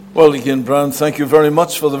Well, again, Brian, thank you very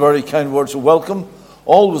much for the very kind words of welcome.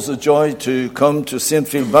 Always a joy to come to St.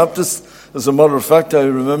 Field Baptist. As a matter of fact, I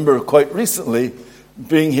remember quite recently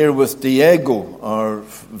being here with Diego, our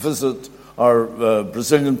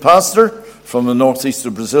Brazilian pastor from the northeast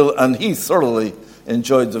of Brazil, and he thoroughly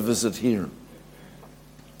enjoyed the visit here.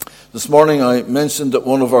 This morning I mentioned that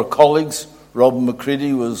one of our colleagues, Robin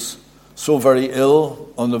McCready, was so very ill,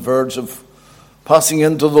 on the verge of passing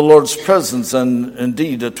into the Lord's presence, and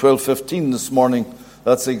indeed at 12:15 this morning,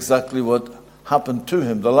 that's exactly what happened to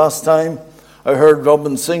him. The last time I heard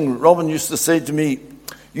Robin sing, Robin used to say to me,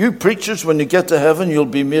 "You preachers, when you get to heaven, you'll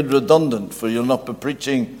be made redundant, for you'll not be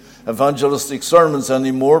preaching evangelistic sermons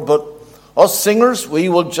anymore, but us singers, we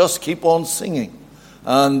will just keep on singing."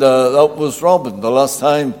 And that was Robin. The last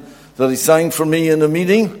time that he sang for me in a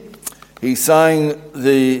meeting, he sang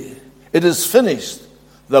 "It is finished.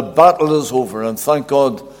 The battle is over," and thank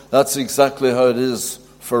God that's exactly how it is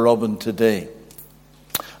for Robin today.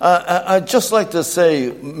 I'd just like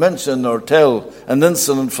to mention or tell an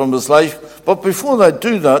incident from his life, but before I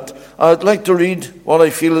do that, I'd like to read what I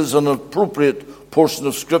feel is an appropriate portion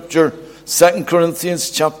of Scripture, 2 Corinthians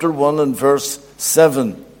chapter 1 and verse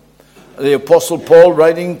 7. The Apostle Paul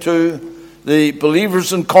writing to the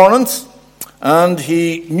believers in Corinth, and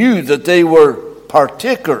he knew that they were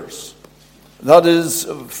partakers, that is,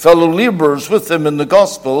 fellow laborers with him in the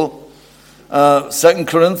gospel. 2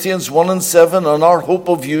 Corinthians 1 and 7, "And our hope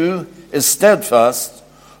of you is steadfast,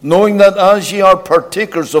 knowing that as ye are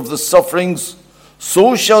partakers of the sufferings,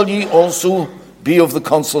 so shall ye also be of the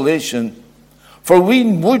consolation. For we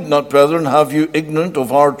would not, brethren, have you ignorant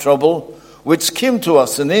of our trouble, which came to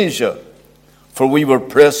us in Asia. For we were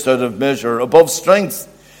pressed out of measure, above strength,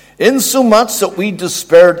 insomuch that we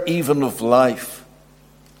despaired even of life.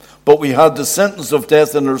 But we had the sentence of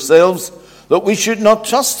death in ourselves, that we should not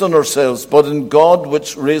trust in ourselves, but in God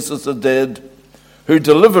which raiseth the dead, who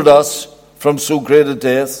delivered us from so great a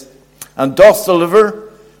death, and doth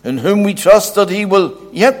deliver, in whom we trust that he will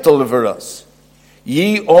yet deliver us.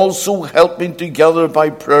 Ye also helping together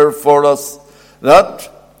by prayer for us, that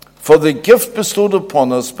for the gift bestowed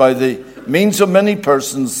upon us by the means of many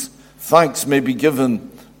persons, thanks may be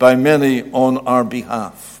given by many on our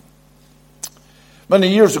behalf." Many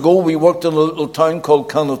years ago, we worked in a little town called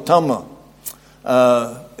Kanutama.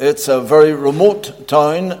 It's a very remote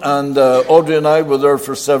town, and Audrey and I were there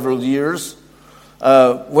for several years.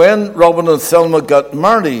 When Robin and Thelma got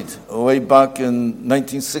married way back in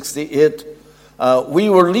 1968, we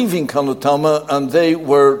were leaving Kanutama, and they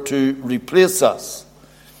were to replace us.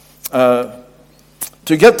 To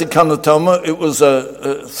get to Kanutama, it was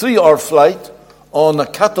a 3-hour flight on a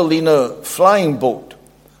Catalina flying boat.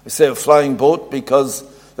 I say a flying boat because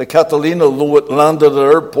the Catalina, though it landed at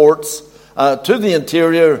airports, to the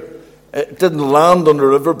interior, it didn't land on the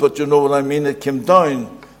river, but you know what I mean, it came down.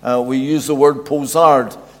 We use the word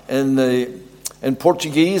pousard in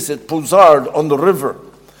Portuguese, it pousard on the river.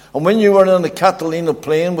 And when you were in a Catalina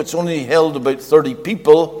plane, which only held about 30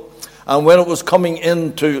 people, and when it was coming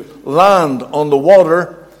in to land on the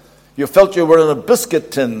water, you felt you were in a biscuit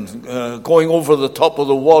tin going over the top of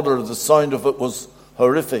the water. The sound of it was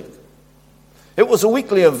horrific. It was a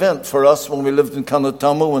weekly event for us when we lived in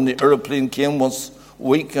Kanutama, when the airplane came once a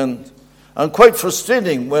week, and quite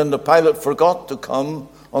frustrating when the pilot forgot to come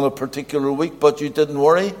on a particular week, but you didn't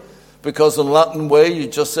worry, because in Latin way you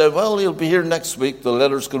just said, well, he'll be here next week, the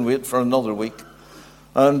letter's going to wait for another week.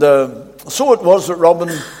 And so it was that Robin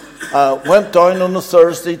went down on a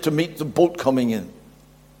Thursday to meet the boat coming in.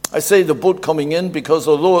 I say the boat coming in because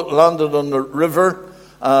although it landed on the river,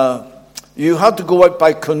 you had to go out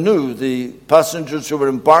by canoe. The passengers who were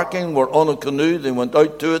embarking were on a canoe. They went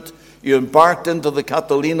out to it. You embarked into the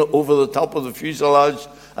Catalina over the top of the fuselage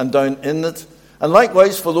and down in it. And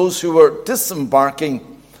likewise, for those who were disembarking,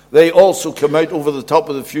 they also came out over the top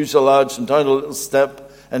of the fuselage and down a little step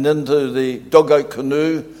and into the dugout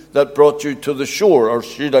canoe that brought you to the shore, or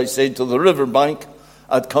should I say to the riverbank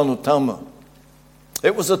at Kanutama.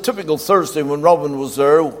 It was a typical Thursday when Robin was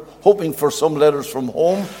there, hoping for some letters from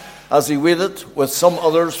home, as he waited with some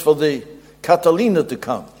others for the Catalina to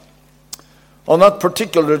come. On that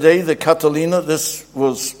particular day, the Catalina, this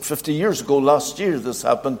was 50 years ago, last year this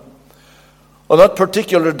happened. On that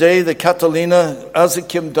particular day, the Catalina, as it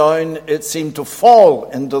came down, it seemed to fall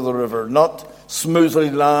into the river, not smoothly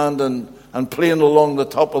land and playing along the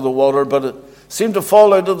top of the water, but it seemed to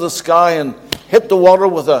fall out of the sky and hit the water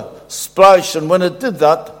with a splash. And when it did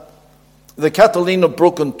that, the Catalina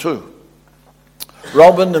broke in two.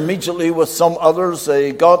 Robin immediately with some others,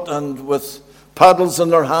 they got, and with paddles in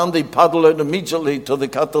their hand, they paddled out immediately to the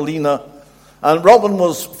Catalina And Robin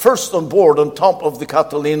was first on board on top of the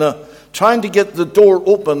Catalina, trying to get the door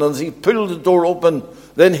open. And as he pulled the door open,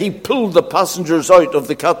 then he pulled the passengers out of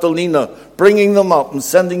the Catalina, bringing them up and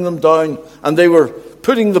sending them down. And they were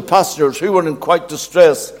putting the passengers, who were in quite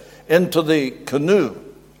distress, into the canoe.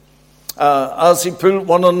 As he pulled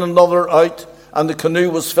one and another out, and the canoe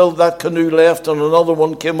was filled, that canoe left, and another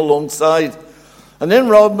one came alongside. And then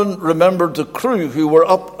Robin remembered the crew who were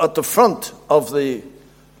up at the front of the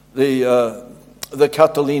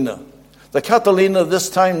Catalina. The Catalina, this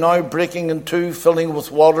time now breaking in two, filling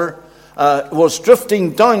with water, was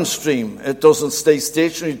drifting downstream. It doesn't stay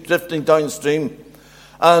stationary, drifting downstream.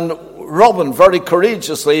 And Robin very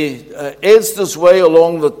courageously edged his way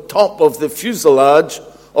along the top of the fuselage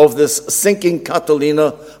of this sinking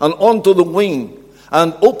Catalina and onto the wing,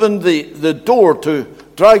 and opened the door to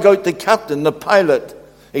drag out the captain, the pilot.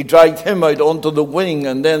 He dragged him out onto the wing,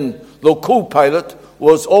 and then the co-pilot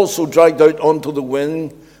was also dragged out onto the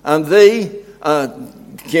wing, and they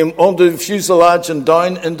came onto the fuselage and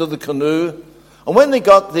down into the canoe. And when they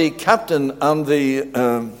got the captain and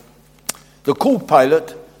the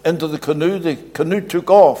co-pilot into the canoe took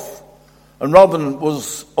off, and Robin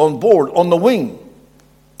was on board on the wing,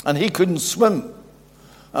 and he couldn't swim.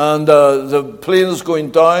 And the plane is going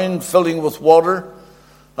down, filling with water,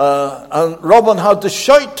 and Robin had to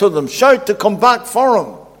shout to them, shout to come back for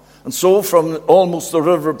him. And so from almost the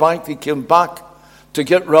river bank, they came back to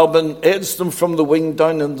get Robin, edged him from the wing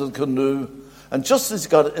down into the canoe. And just as he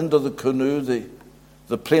got into the canoe,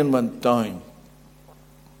 the plane went down.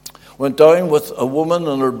 Went down with a woman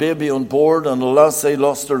and her baby on board, and alas, they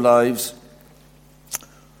lost their lives.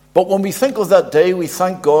 But when we think of that day, we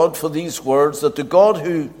thank God for these words, that the God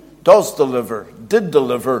who does deliver, did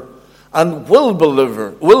deliver, and will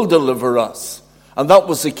deliver us. And that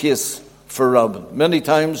was the case for Robin. Many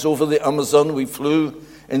times over the Amazon, we flew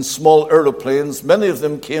in small aeroplanes. Many of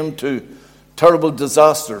them came to terrible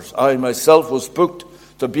disasters. I myself was booked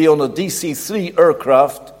to be on a DC-3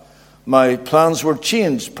 aircraft. My plans were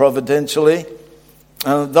changed providentially,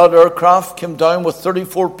 and that aircraft came down with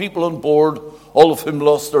 34 people on board, all of whom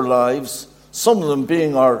lost their lives, some of them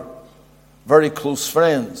being our very close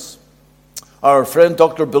friends. Our friend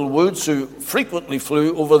Dr. Bill Woods, who frequently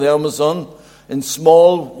flew over the Amazon in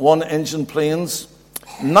small one-engine planes,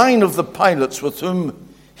 9 of the pilots with whom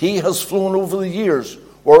he has flown over the years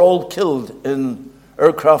were all killed in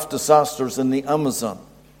aircraft disasters in the Amazon.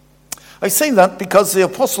 I say that because the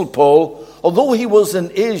Apostle Paul, although he was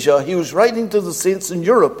in Asia, he was writing to the saints in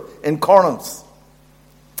Europe, in Corinth.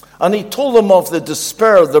 And he told them of the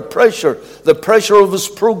despair, the pressure of his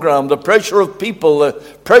program, the pressure of people, the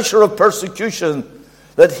pressure of persecution,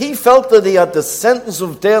 that he felt that he had the sentence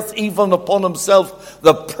of death even upon himself,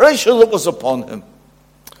 the pressure that was upon him.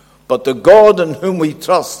 But the God in whom we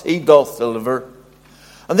trust, he doth deliver.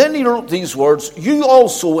 And then he wrote these words, you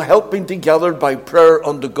also helping together by prayer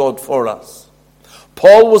unto God for us.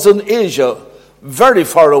 Paul was in Asia, very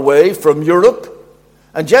far away from Europe,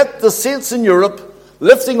 and yet the saints in Europe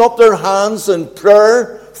lifting up their hands in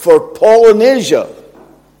prayer for Paul in Asia.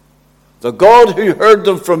 The God who heard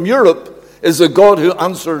them from Europe is the God who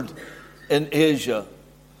answered in Asia.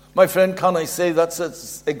 My friend, can I say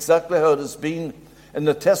that's exactly how it has been in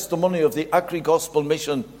the testimony of the Acre Gospel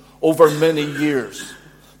Mission over many years.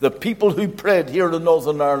 The people who prayed here in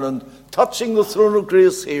Northern Ireland, touching the throne of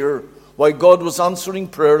grace here, while God was answering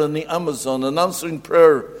prayer in the Amazon, and answering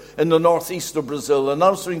prayer in the northeast of Brazil, and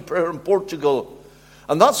answering prayer in Portugal.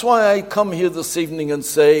 And that's why I come here this evening and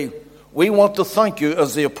say, we want to thank you,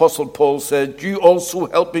 as the Apostle Paul said, you also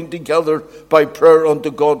helping together by prayer unto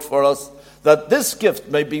God for us, that this gift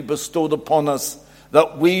may be bestowed upon us,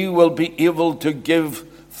 that we will be able to give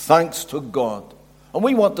thanks to God. And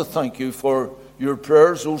we want to thank you for your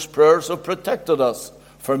prayers. Those prayers have protected us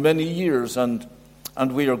for many years, and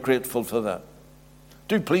we are grateful for that.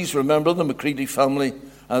 Do please remember the McCready family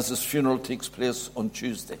as his funeral takes place on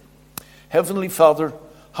Tuesday. Heavenly Father,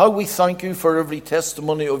 how we thank you for every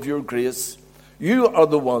testimony of your grace. You are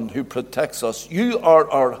the one who protects us. You are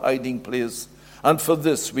our hiding place. And for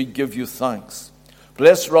this we give you thanks.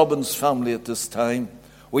 Bless Robin's family at this time.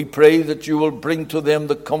 We pray that you will bring to them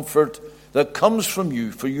the comfort that comes from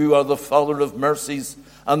you, for you are the Father of mercies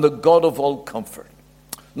and the God of all comfort.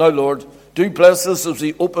 Now, Lord, do bless us as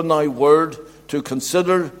we open thy word to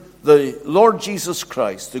consider the Lord Jesus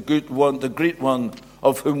Christ, the great one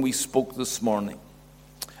of whom we spoke this morning.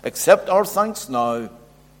 Accept our thanks now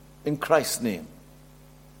in Christ's name.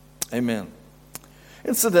 Amen.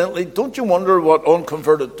 Incidentally, don't you wonder what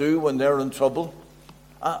unconverted do when they're in trouble?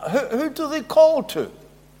 Who do they call to?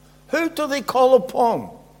 Who do they call upon?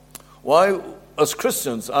 Why, as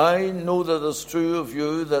Christians, I know that it's true of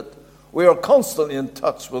you that we are constantly in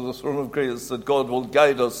touch with the throne of grace, that God will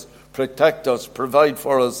guide us, protect us, provide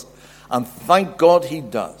for us, and thank God he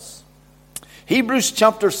does. Hebrews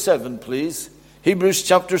chapter 7, please. Hebrews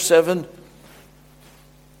chapter 7.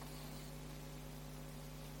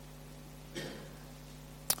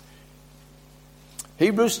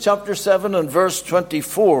 Hebrews chapter 7 and verse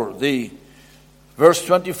 24. The verse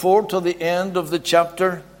 24 to the end of the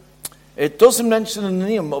chapter. It doesn't mention the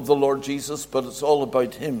name of the Lord Jesus, but it's all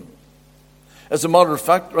about him. As a matter of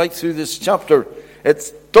fact, right through this chapter,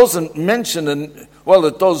 it doesn't mention,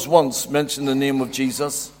 it does once mention the name of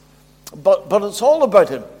Jesus, but it's all about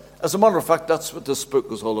him. As a matter of fact, that's what this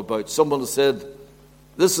book is all about. Someone has said,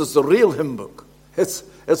 this is the real hymn book.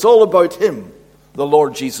 It's all about him, the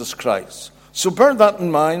Lord Jesus Christ. So bear that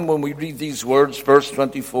in mind when we read these words, verse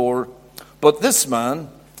 24. But this man,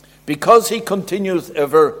 because he continueth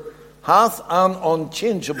ever, hath an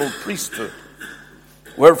unchangeable priesthood.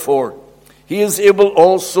 Wherefore, he is able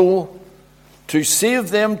also to save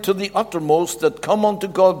them to the uttermost that come unto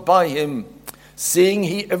God by him, seeing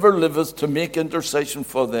he ever liveth to make intercession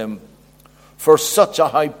for them. For such a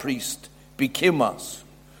high priest became us,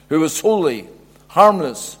 who is holy,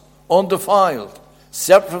 harmless, undefiled,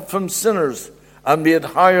 separate from sinners, and made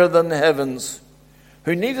higher than the heavens,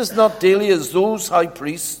 who needeth not daily as those high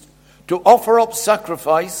priests to offer up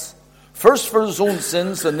sacrifice, first for his own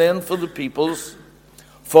sins and then for the people's.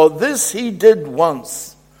 For this he did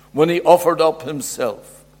once, when he offered up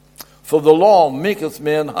himself. For the law maketh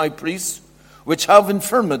men high priests, which have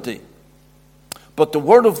infirmity. But the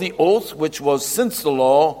word of the oath, which was since the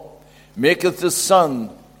law, maketh the Son,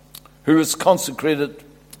 who is consecrated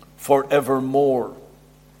forevermore.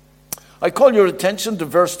 I call your attention to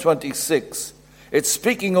verse 26. It's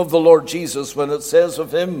speaking of the Lord Jesus when it says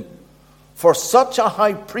of him, for such a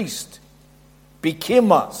high priest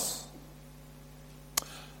became us.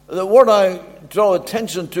 The word I draw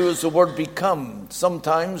attention to is the word become.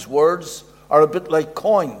 Sometimes words are a bit like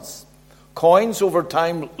coins. Coins over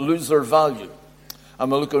time lose their value. I'm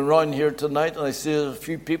looking around here tonight and I see a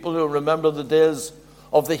few people who remember the days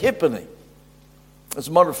of the halfpenny. As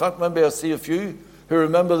a matter of fact, maybe I see a few who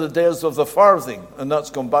remember the days of the farthing, and that's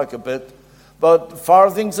gone back a bit. But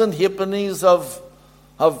farthings and halfpennies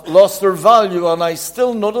have lost their value, and I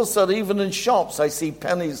still notice that even in shops I see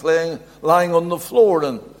pennies lying on the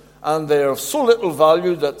floor, and they are so little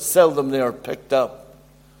value that seldom they are picked up.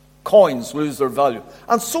 Coins lose their value.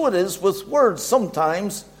 And so it is with words.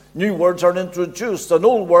 Sometimes new words are introduced, and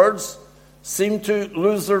old words seem to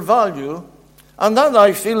lose their value. And that,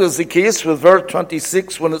 I feel, is the case with verse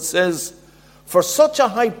 26 when it says, for such a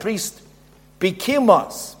high priest became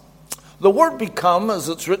us. The word become, as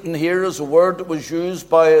it's written here, is a word that was used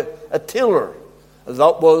by a tailor.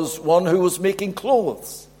 That was one who was making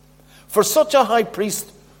clothes. For such a high priest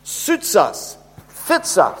suits us,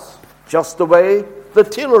 fits us, just the way the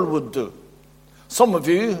tailor would do. Some of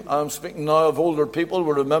you, I'm speaking now of older people,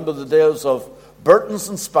 will remember the days of Burtons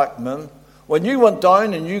and Spackman. When you went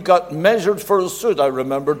down and you got measured for a suit, I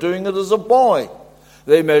remember doing it as a boy.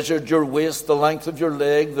 They measured your waist, the length of your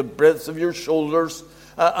leg, the breadth of your shoulders.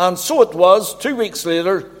 And so it was, 2 weeks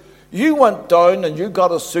later, you went down and you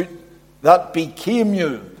got a suit that became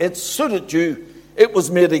you. It suited you. It was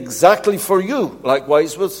made exactly for you.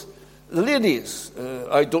 Likewise with the ladies.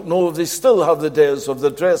 I don't know if they still have the days of the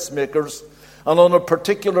dressmakers. And on a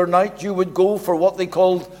particular night, you would go for what they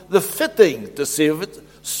called the fitting, to see if it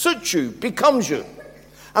suits you, becomes you.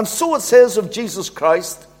 And so it says of Jesus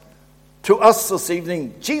Christ to us this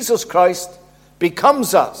evening, Jesus Christ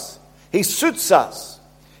becomes us. He suits us.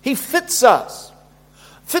 He fits us.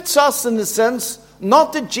 Fits us in the sense,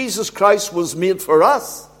 not that Jesus Christ was made for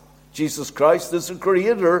us. Jesus Christ is a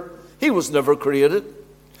creator. He was never created.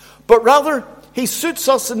 But rather, he suits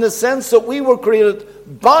us in the sense that we were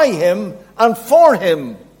created by him and for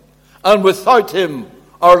him. And without him,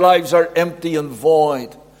 our lives are empty and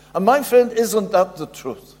void. And my friend, isn't that the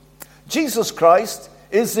truth? Jesus Christ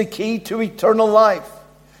is the key to eternal life.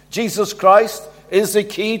 Jesus Christ is the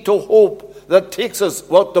key to hope that takes us,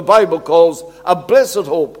 what the Bible calls a blessed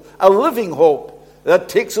hope, a living hope that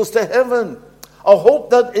takes us to heaven. A hope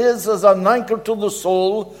that is as an anchor to the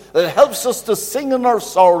soul that helps us to sing in our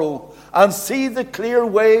sorrow and see the clear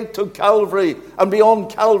way to Calvary and beyond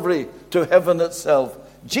Calvary to heaven itself.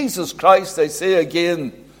 Jesus Christ, I say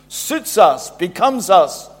again, suits us, becomes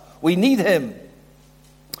us. We need him.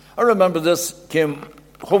 I remember this came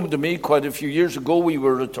home to me quite a few years ago. We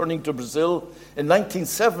were returning to Brazil in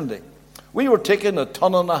 1970. We were taking 1.5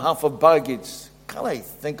 tons of baggage. Can I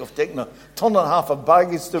think of taking 1.5 tons of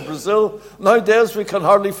baggage to Brazil? Nowadays we can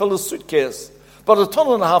hardly fill a suitcase. but 1.5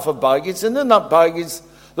 tons of baggage. And in that baggage,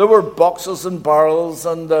 there were boxes and barrels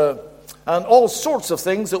and all sorts of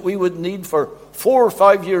things that we would need for 4 or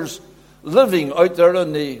 5 years living out there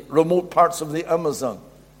in the remote parts of the Amazon.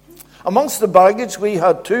 Amongst the baggage, we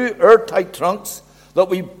had 2 airtight trunks that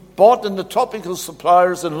we bought in the tropical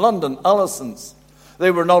suppliers in London, Allison's.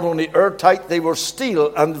 They were not only airtight, they were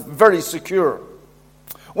steel and very secure.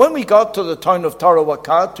 When we got to the town of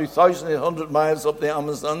Tarapacá, 2,800 miles up the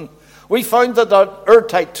Amazon, we found that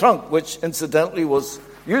airtight trunk, which incidentally was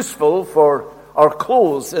useful for our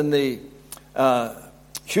clothes in the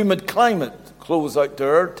humid climate. Clothes out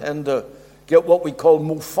there tend to get what we call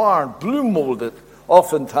mouffard, blue molded,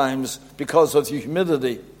 oftentimes because of the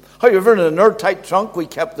humidity. However, in an airtight trunk, we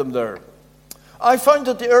kept them there. I found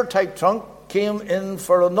that the airtight trunk came in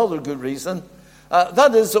for another good reason.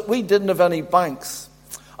 That is that we didn't have any banks.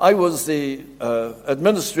 I was the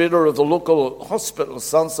administrator of the local hospital,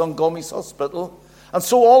 Sansón Gómez Hospital, and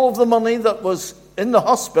so all of the money that was in the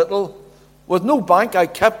hospital, with no bank, I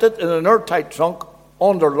kept it in an airtight trunk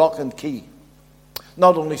under lock and key.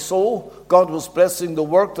 Not only so, God was blessing the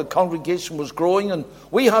work, the congregation was growing, and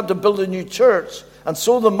we had to build a new church. And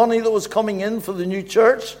so the money that was coming in for the new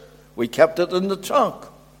church, we kept it in the trunk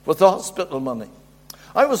with the hospital money.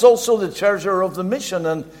 I was also the treasurer of the mission,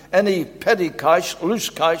 and any petty cash, loose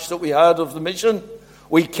cash that we had of the mission,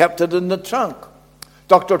 we kept it in the trunk.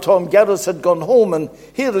 Dr. Tom Geddes had gone home, and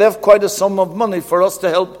he had left quite a sum of money for us to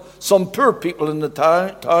help some poor people in the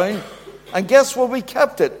town. And guess where we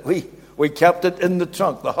kept it? We kept it in the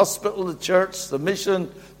trunk. The hospital, the church, the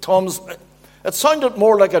mission, Tom's. It sounded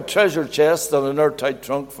more like a treasure chest than an airtight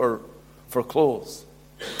trunk for clothes.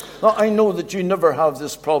 Now, I know that you never have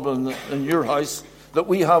this problem in your house that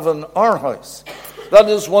we have in our house. That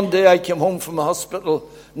is, one day I came home from the hospital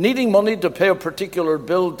needing money to pay a particular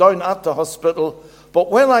bill down at the hospital, but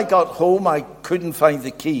when I got home, I couldn't find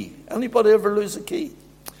the key. Anybody ever lose a key?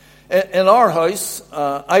 In our house,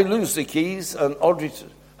 I lose the keys, and Audrey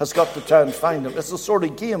has got to try and find them. It's a sort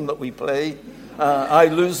of game that we play. I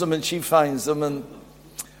lose them and she finds them. And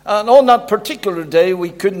on that particular day, we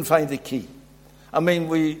couldn't find the key. I mean,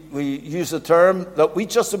 we use a term that we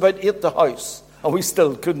just about ate the house, and we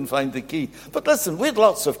still couldn't find the key. But listen, we had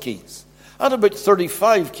lots of keys. I had about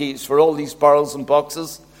 35 keys for all these barrels and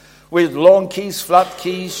boxes. We had long keys, flat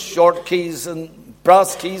keys, short keys, and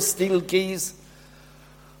brass keys, steel keys.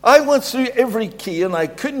 I went through every key, and I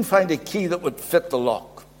couldn't find a key that would fit the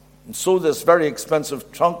lock. And so this very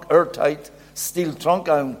expensive trunk, airtight steel trunk,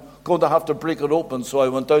 I'm going to have to break it open. So I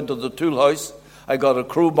went down to the tool house. I got a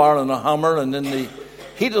crowbar and a hammer, and in the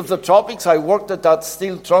heat of the tropics, I worked at that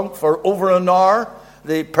steel trunk for over an hour.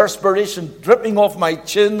 The perspiration dripping off my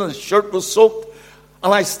chin, the shirt was soaked,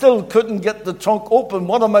 and I still couldn't get the trunk open.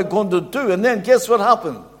 What am I going to do? And then guess what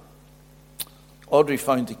happened? Audrey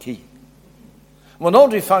found the key. When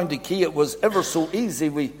Audrey found the key, it was ever so easy.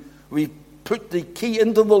 We put the key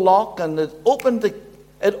into the lock, and it opened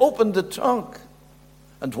the trunk.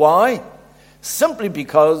 And why? Simply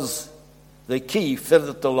because the key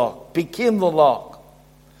fitted the lock, became the lock.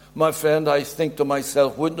 My friend, I think to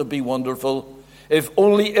myself, wouldn't it be wonderful if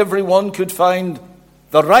only everyone could find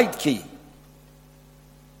the right key?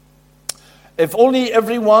 If only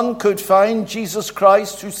everyone could find Jesus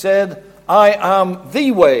Christ, who said, I am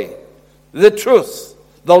the way, the truth,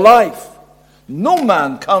 the life. No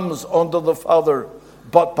man comes unto the Father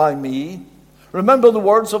but by me. Remember the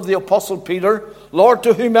words of the Apostle Peter, Lord,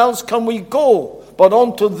 to whom else can we go but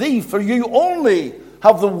unto thee? For you only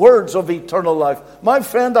have the words of eternal life. My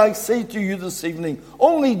friend, I say to you this evening,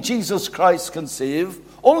 only Jesus Christ can save.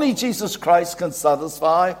 Only Jesus Christ can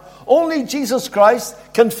satisfy. Only Jesus Christ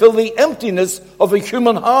can fill the emptiness of a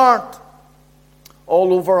human heart.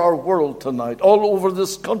 All over our world tonight, all over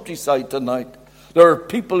this countryside tonight, there are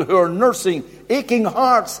people who are nursing aching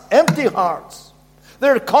hearts, empty hearts.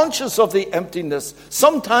 They're conscious of the emptiness.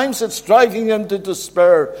 Sometimes it's driving them to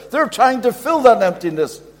despair. They're trying to fill that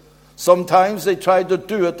emptiness. Sometimes they try to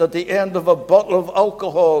do it at the end of a bottle of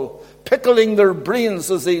alcohol, pickling their brains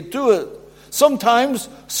as they do it. Sometimes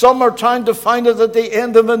some are trying to find it at the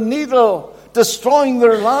end of a needle, destroying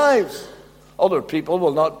their lives. Other people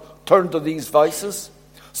will not turn to these vices.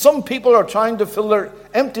 Some people are trying to fill their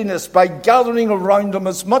emptiness by gathering around them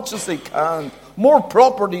as much as they can. More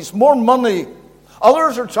properties, more money.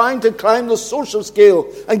 Others are trying to climb the social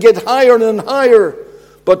scale and get higher and higher.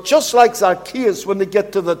 But just like Zacchaeus, when they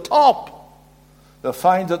get to the top, they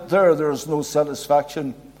find that there is no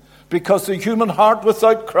satisfaction. Because the human heart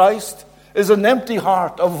without Christ is an empty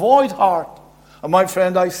heart, a void heart. And my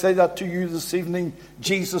friend, I say that to you this evening.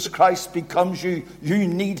 Jesus Christ becomes you. You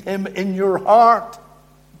need him in your heart.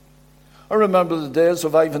 I remember the days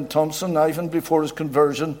of Ivan Thompson. Ivan, before his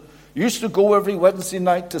conversion, used to go every Wednesday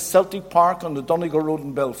night to Celtic Park on the Donegal Road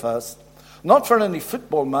in Belfast. Not for any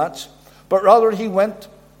football match, but rather he went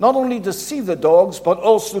not only to see the dogs, but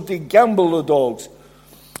also to gamble the dogs.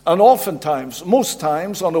 And oftentimes, most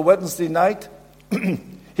times on a Wednesday night,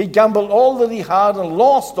 he gambled all that he had and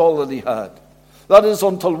lost all that he had. That is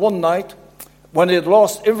until one night, when he had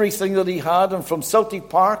lost everything that he had, and from Celtic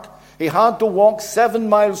Park, he had to walk 7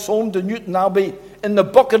 miles home to Newton Abbey in the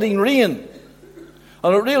bucketing rain.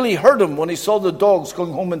 And it really hurt him when he saw the dogs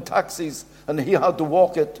going home in taxis and he had to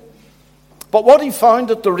walk it. But what he found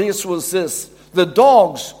at the race was this: the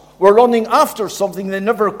dogs were running after something they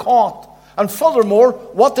never caught. And furthermore,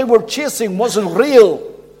 what they were chasing wasn't real.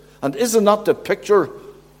 And isn't that the picture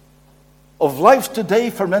of life today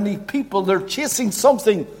for many people? They're chasing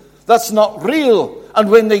something that's not real. And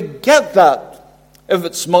when they get that, if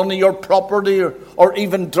it's money or property or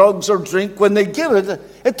even drugs or drink, when they get it,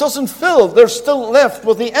 it doesn't fill. They're still left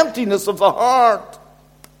with the emptiness of the heart.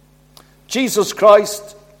 Jesus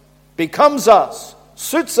Christ becomes us,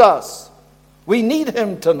 suits us. We need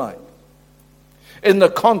him tonight. In the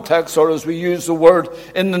context, or as we use the word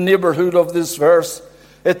in the neighborhood of this verse,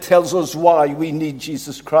 it tells us why we need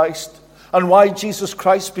Jesus Christ and why Jesus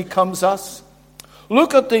Christ becomes us.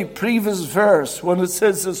 Look at the previous verse when it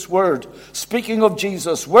says this word, speaking of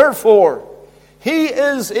Jesus. Wherefore, he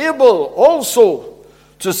is able also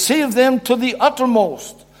to save them to the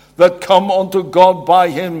uttermost that come unto God by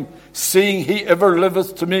him, seeing he ever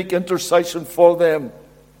liveth to make intercession for them.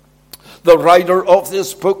 The writer of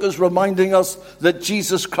this book is reminding us that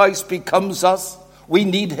Jesus Christ becomes us. We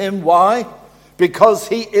need him. Why? Because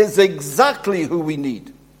he is exactly who we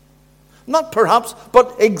need. Not perhaps,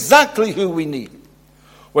 but exactly who we need.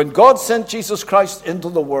 When God sent Jesus Christ into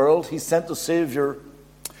the world, he sent a Savior.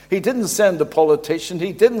 He didn't send a politician.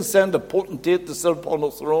 He didn't send a potentate to sit upon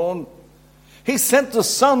a throne. He sent the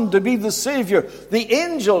Son to be the Savior. The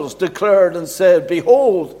angels declared and said,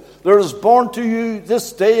 behold, there is born to you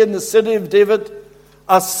this day in the city of David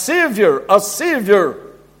a Savior,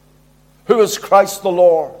 who is Christ the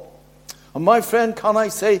Lord. And my friend, can I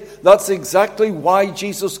say, that's exactly why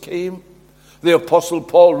Jesus came. The Apostle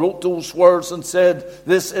Paul wrote those words and said,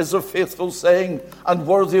 this is a faithful saying and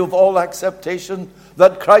worthy of all acceptation,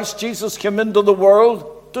 that Christ Jesus came into the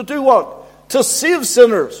world to do what? To save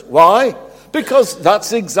sinners. Why? Because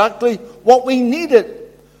that's exactly what we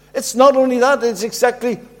needed. It's not only that, it's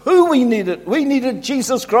exactly who we needed. We needed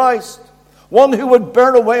Jesus Christ. One who would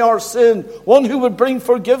bear away our sin. One who would bring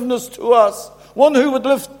forgiveness to us. One who would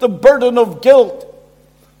lift the burden of guilt.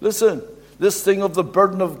 Listen, this thing of the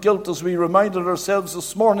burden of guilt, as we reminded ourselves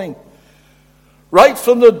this morning, right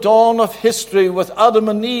from the dawn of history with Adam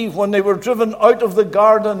and Eve, when they were driven out of the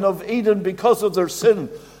Garden of Eden because of their sin,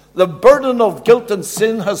 the burden of guilt and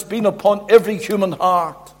sin has been upon every human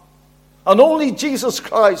heart. And only Jesus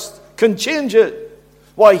Christ can change it.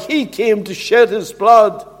 Why, he came to shed his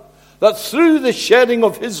blood, that through the shedding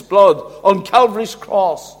of his blood on Calvary's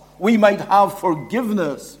cross, we might have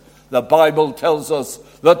forgiveness. The Bible tells us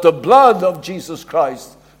that the blood of Jesus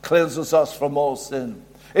Christ cleanses us from all sin.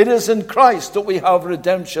 It is in Christ that we have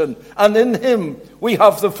redemption, and in him we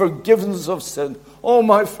have the forgiveness of sin. Oh,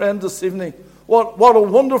 my friend, this evening, what a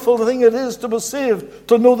wonderful thing it is to be saved,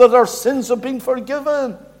 to know that our sins have been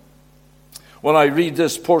forgiven. When I read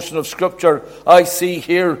this portion of Scripture, I see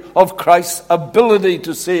here of Christ's ability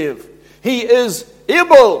to save. He is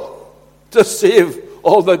able to save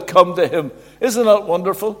all that come to him. Isn't that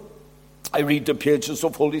wonderful? I read the pages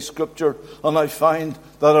of Holy Scripture and I find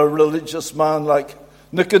that a religious man like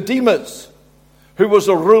Nicodemus, who was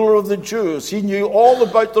a ruler of the Jews, he knew all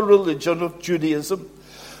about the religion of Judaism.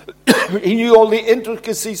 He knew all the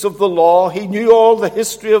intricacies of the law. He knew all the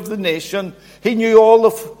history of the nation. He knew all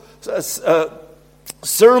the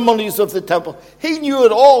ceremonies of the temple. He knew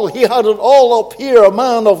it all. He had it all up here, a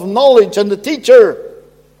man of knowledge and a teacher.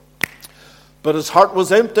 But his heart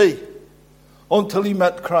was empty until he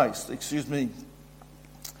met Christ. Excuse me.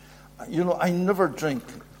 You know, I never drink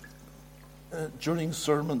during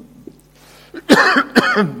sermon.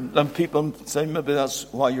 And people say, maybe that's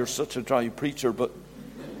why you're such a dry preacher, but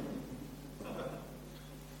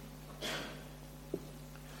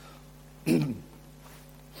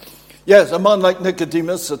yes, a man like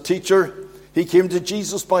Nicodemus, a teacher, he came to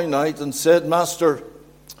Jesus by night and said, Master,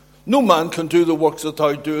 no man can do the works that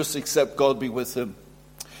thou doest except God be with him.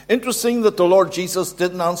 Interesting that the Lord Jesus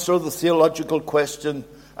didn't answer the theological question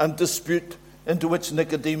and dispute into which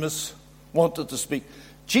Nicodemus wanted to speak.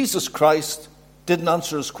 Jesus Christ didn't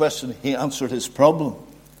answer his question, he answered his problem.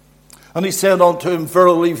 And he said unto him,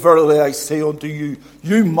 Verily, verily, I say unto you,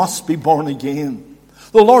 you must be born again.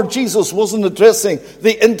 The Lord Jesus wasn't addressing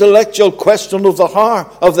the intellectual question of the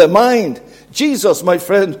heart, of the mind. Jesus, my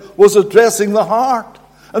friend, was addressing the heart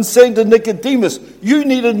and saying to Nicodemus, you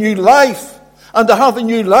need a new life. And to have a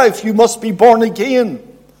new life, you must be born again.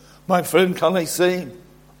 My friend, can I say,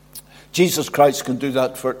 Jesus Christ can do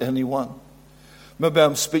that for anyone. Maybe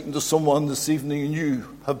I'm speaking to someone this evening and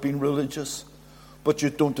you have been religious, but you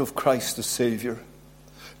don't have Christ as Savior.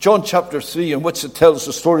 John chapter 3, in which it tells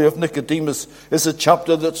the story of Nicodemus, is a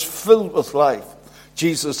chapter that's filled with life.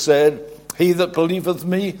 Jesus said, he that believeth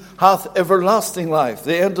me hath everlasting life.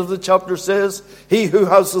 The end of the chapter says, he who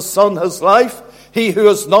has the Son has life. He who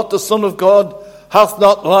is not the Son of God hath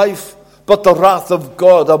not life, but the wrath of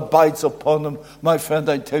God abides upon him. My friend,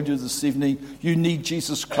 I tell you this evening, you need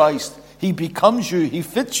Jesus Christ. He becomes you. He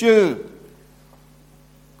fits you.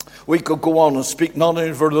 We could go on and speak not only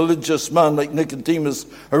of a religious man like Nicodemus,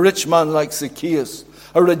 a rich man like Zacchaeus,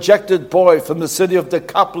 a rejected boy from the city of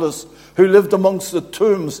Decapolis who lived amongst the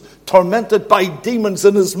tombs, tormented by demons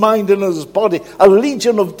in his mind and in his body. A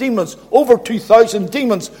legion of demons, over 2,000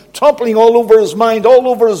 demons, trampling all over his mind, all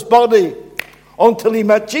over his body, until he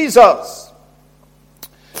met Jesus.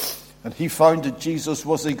 And he found that Jesus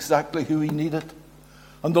was exactly who he needed.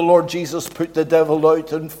 And the Lord Jesus put the devil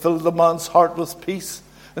out and filled the man's heart with peace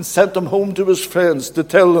and sent him home to his friends to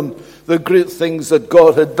tell them the great things that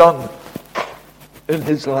God had done in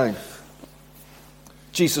his life.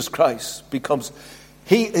 Jesus Christ becomes,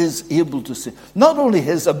 he is able to save. Not only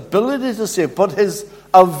his ability to save, but his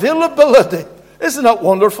availability. Isn't that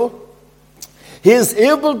wonderful? He is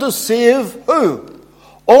able to save who?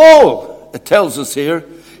 All, it tells us here.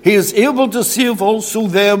 He is able to save also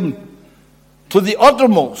them to the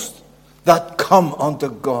uttermost that come unto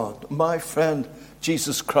God. My friend,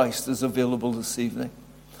 Jesus Christ is available this evening.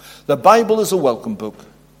 The Bible is a welcome book.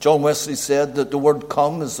 John Wesley said that the word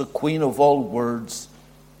come is the queen of all words.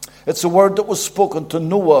 It's a word that was spoken to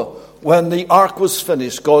Noah when the ark was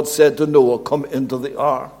finished. God said to Noah, come into the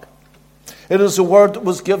ark. It is a word that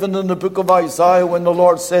was given in the book of Isaiah when the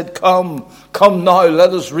Lord said, come now,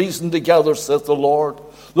 let us reason together, saith the Lord.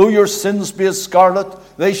 Though your sins be as scarlet,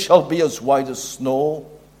 they shall be as white as snow.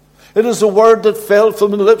 It is a word that fell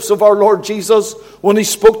from the lips of our Lord Jesus when he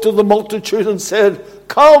spoke to the multitude and said,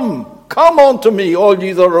 come unto me, all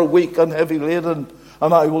ye that are weak and heavy laden,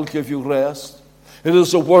 and I will give you rest. It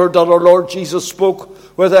is a word that our Lord Jesus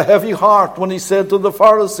spoke with a heavy heart when he said to the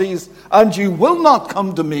Pharisees, and you will not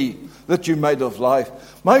come to me that you might have life.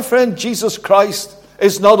 My friend, Jesus Christ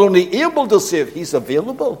is not only able to save, he's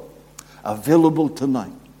available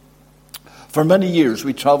tonight. For many years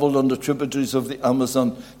we traveled on the tributaries of the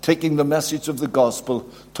Amazon, taking the message of the gospel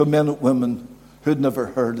to men and women who had never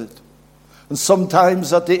heard it. And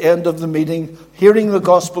sometimes at the end of the meeting, hearing the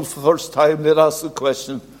gospel for the first time, they'd ask the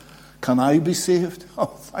question, can I be saved? Oh,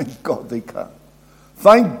 thank God they can.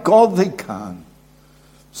 Thank God they can.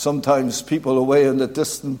 Sometimes people away in the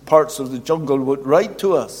distant parts of the jungle would write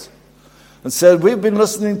to us and said, we've been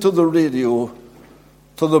listening to the radio,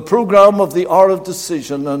 to the program of the Hour of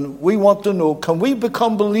Decision, and we want to know, can we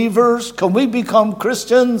become believers? Can we become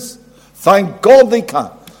Christians? Thank God they can.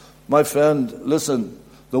 My friend, listen,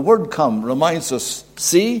 the word come reminds us,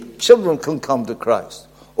 see, children can come to Christ.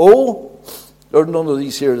 Oh, there are none of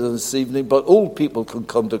these here this evening, but old people can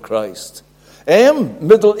come to Christ.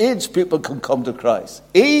 Middle-aged people can come to Christ.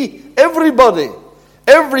 Everybody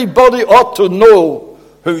ought to know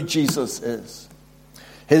who Jesus is.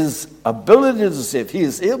 His ability to save, he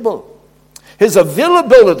is able. His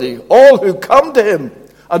availability, all who come to him.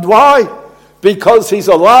 And why? Because he's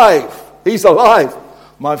alive. He's alive.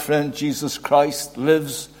 My friend, Jesus Christ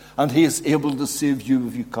lives, and he is able to save you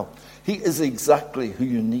if you come. He is exactly who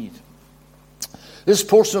you need. This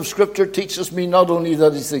portion of Scripture teaches me not only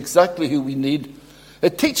that he's exactly who we need,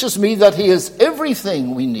 it teaches me that he is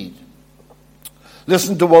everything we need.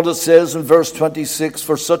 Listen to what it says in verse 26,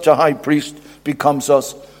 for such a high priest becomes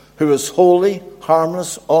us, who is holy,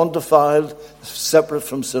 harmless, undefiled, separate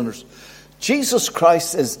from sinners. Jesus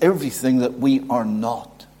Christ is everything that we are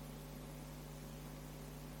not.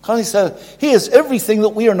 Connie said, he is everything that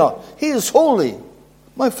we are not. He is holy.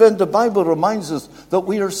 My friend, the Bible reminds us that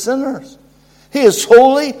we are sinners. He is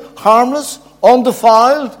holy, harmless,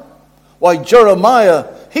 undefiled. Why, Jeremiah,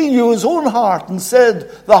 he knew his own heart and said,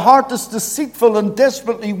 the heart is deceitful and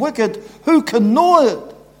desperately wicked. Who can know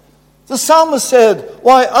it? The psalmist said,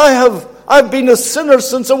 why, I've been a sinner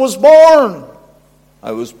since I was born.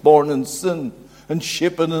 I was born in sin and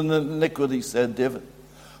shapen in iniquity, said David.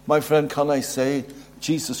 My friend, can I say,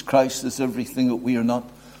 Jesus Christ is everything that we are not,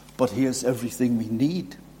 but he is everything we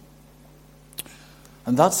need.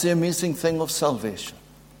 And that's the amazing thing of salvation.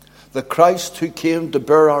 The Christ who came to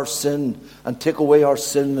bear our sin and take away our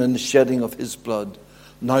sin in the shedding of his blood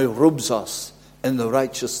now robes us in the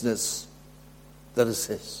righteousness that is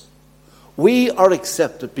his. We are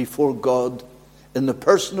accepted before God in the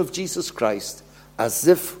person of Jesus Christ as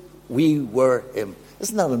if we were him.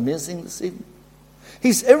 Isn't that amazing this evening?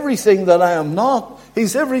 He's everything that I am not.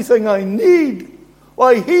 He's everything I need.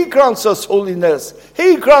 Why, he grants us holiness.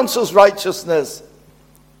 He grants us righteousness.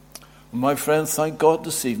 My friend, thank God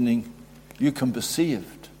this evening you can be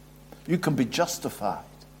saved. You can be justified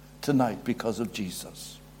tonight because of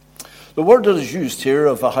Jesus. The word that is used here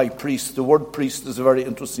of a high priest, the word priest is a very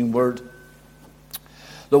interesting word.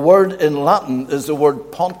 The word in Latin is the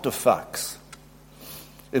word pontifex.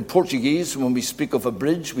 In Portuguese, when we speak of a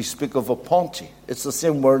bridge, we speak of a ponte. It's the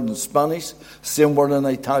same word in Spanish, same word in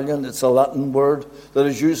Italian. It's a Latin word that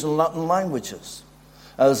is used in Latin languages.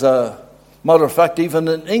 As a matter of fact, even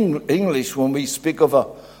in English, when we speak of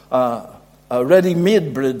a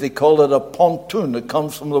ready-made bridge, they call it a pontoon. It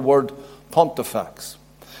comes from the word pontifex.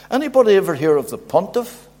 Anybody ever hear of the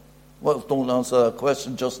pontiff? Well, don't answer that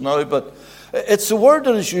question just now, but it's the word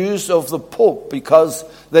that is used of the Pope because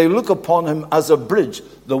they look upon him as a bridge.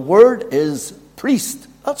 The word is priest.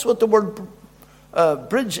 That's what the word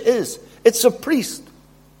bridge is. It's a priest.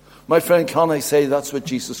 My friend, can I say that's what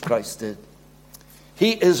Jesus Christ did?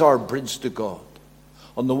 He is our bridge to God.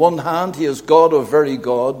 On the one hand, he is God of very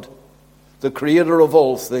God, the creator of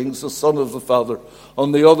all things, the Son of the Father.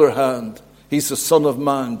 On the other hand, he's the Son of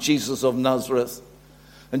Man, Jesus of Nazareth.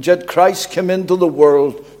 And yet Christ came into the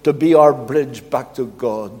world to be our bridge back to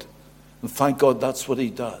God. And thank God that's what he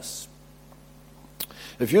does.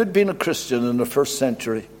 If you had been a Christian in the first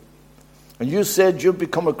century, and you said you'd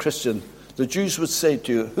become a Christian, the Jews would say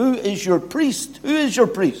to you, who is your priest? Who is your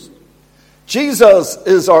priest? Jesus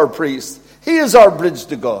is our priest. He is our bridge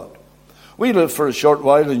to God. We lived for a short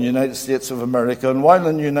while in the United States of America, and while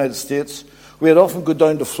in the United States, we'd often go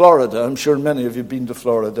down to Florida. I'm sure many of you have been to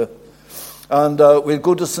Florida. And we'd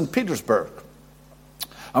go to St. Petersburg.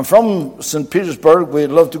 And from St. Petersburg, we'd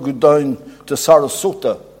love to go down to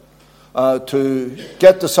Sarasota. To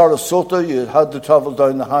get to Sarasota, you had to travel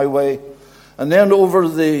down the highway. And then over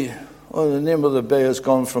the name of the bay has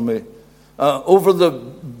gone from me. Over the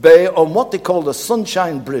bay on what they call the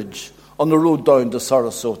Sunshine Bridge on the road down to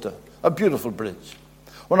Sarasota. A beautiful bridge.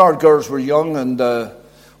 When our girls were young and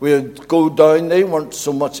we'd go down, they weren't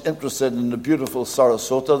so much interested in the beautiful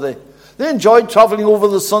Sarasota. They enjoyed traveling over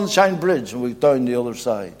the Sunshine Bridge and we'd down the other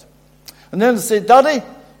side. And then they'd say, Daddy,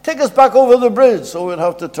 take us back over the bridge. So we'd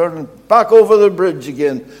have to turn back over the bridge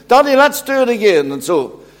again. Daddy, let's do it again. And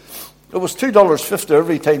so it was $2.50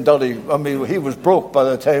 every time Daddy, he was broke by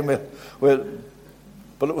the time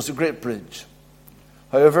but it was a great bridge.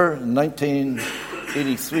 However, in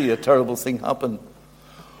 1983, a terrible thing happened.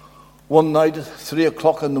 One night, 3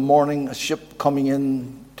 o'clock in the morning, a ship coming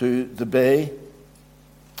in to the bay.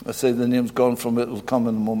 I say the name's gone from it, will come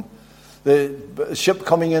in a moment. The ship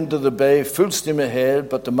coming into the bay, full steam ahead,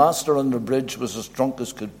 but the master on the bridge was as drunk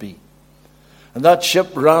as could be. And that ship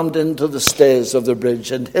rammed into the stays of the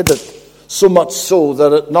bridge and hit it, so much so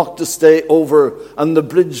that it knocked the stay over and the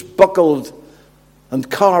bridge buckled and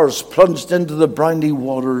cars plunged into the briny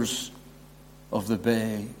waters of the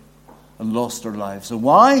bay and lost their lives. And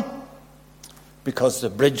why? Because the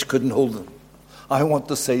bridge couldn't hold them. I want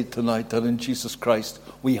to say tonight that in Jesus Christ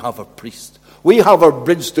we have a priest. We have a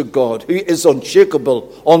bridge to God who is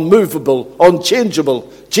unshakable, unmovable,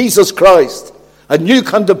 unchangeable, Jesus Christ. And you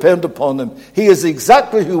can depend upon him. He is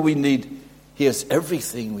exactly who we need. He is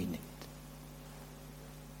everything we need.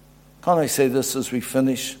 Can I say this as we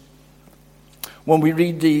finish? When we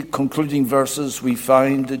read the concluding verses, we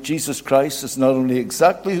find that Jesus Christ is not only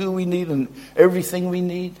exactly who we need and everything we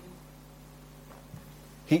need,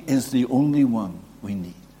 he is the only one we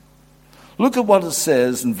need. Look at what it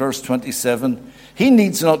says in verse 27. He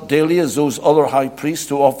needs not daily, as those other high priests,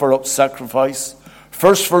 to offer up sacrifice,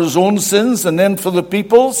 first for his own sins and then for the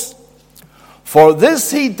people's. For this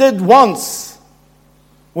he did once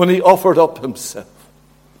when he offered up himself.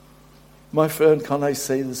 My friend, can I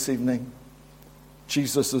say this evening,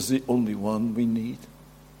 Jesus is the only one we need.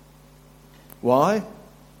 Why?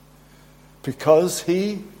 Because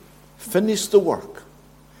he finished the work.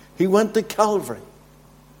 He went to Calvary.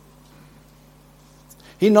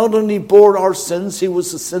 He not only bore our sins, he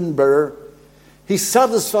was a sin bearer. He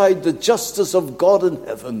satisfied the justice of God in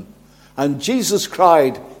heaven. And Jesus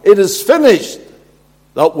cried, "It is finished."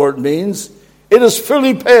 That word means, it is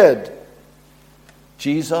fully paid.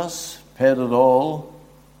 Jesus paid it all.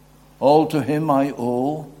 All to him I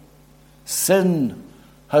owe. Sin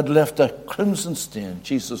had left a crimson stain,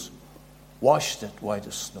 Jesus washed it white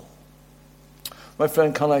as snow. My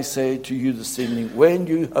friend, can I say to you this evening, when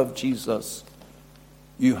you have Jesus,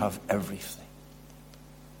 you have everything.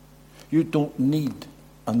 You don't need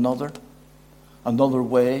another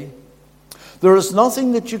way. There is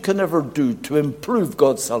nothing that you can ever do to improve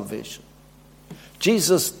God's salvation.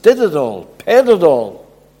 Jesus did it all, paid it all.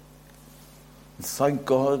 And thank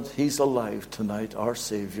God he's alive tonight, our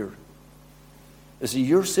Savior. Is he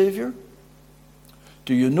your Savior?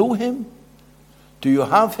 Do you know him? Do you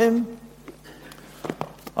have him?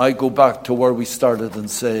 I go back to where we started and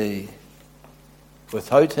say,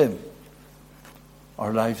 without him,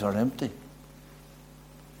 our lives are empty.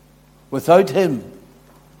 Without him,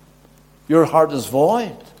 your heart is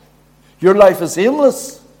void. Your life is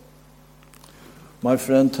aimless. My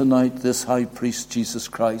friend, tonight, this high priest, Jesus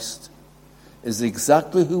Christ, is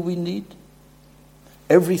exactly who we need,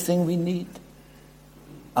 everything we need,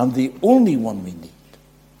 and the only one we need.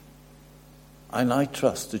 And I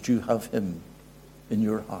trust that you have him in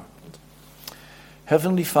your heart.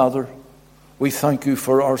 Heavenly Father, we thank you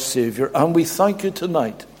for our Savior, and we thank you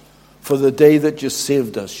tonight for the day that you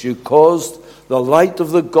saved us. You caused the light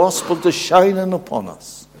of the gospel to shine in upon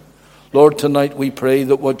us. Lord, tonight we pray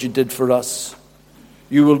that what you did for us,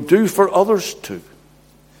 you will do for others too.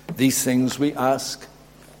 These things we ask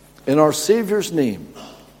in our Savior's name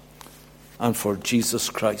and for Jesus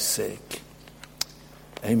Christ's sake.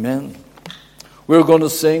 Amen. We're going to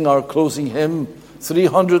sing our closing hymn,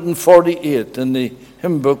 348 in the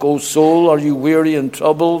hymn book. O soul, are you weary and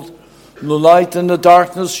troubled? No light in the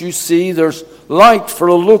darkness you see. There's light for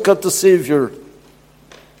a look at the Savior.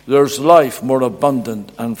 There's life more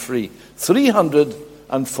abundant and free.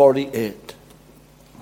 348.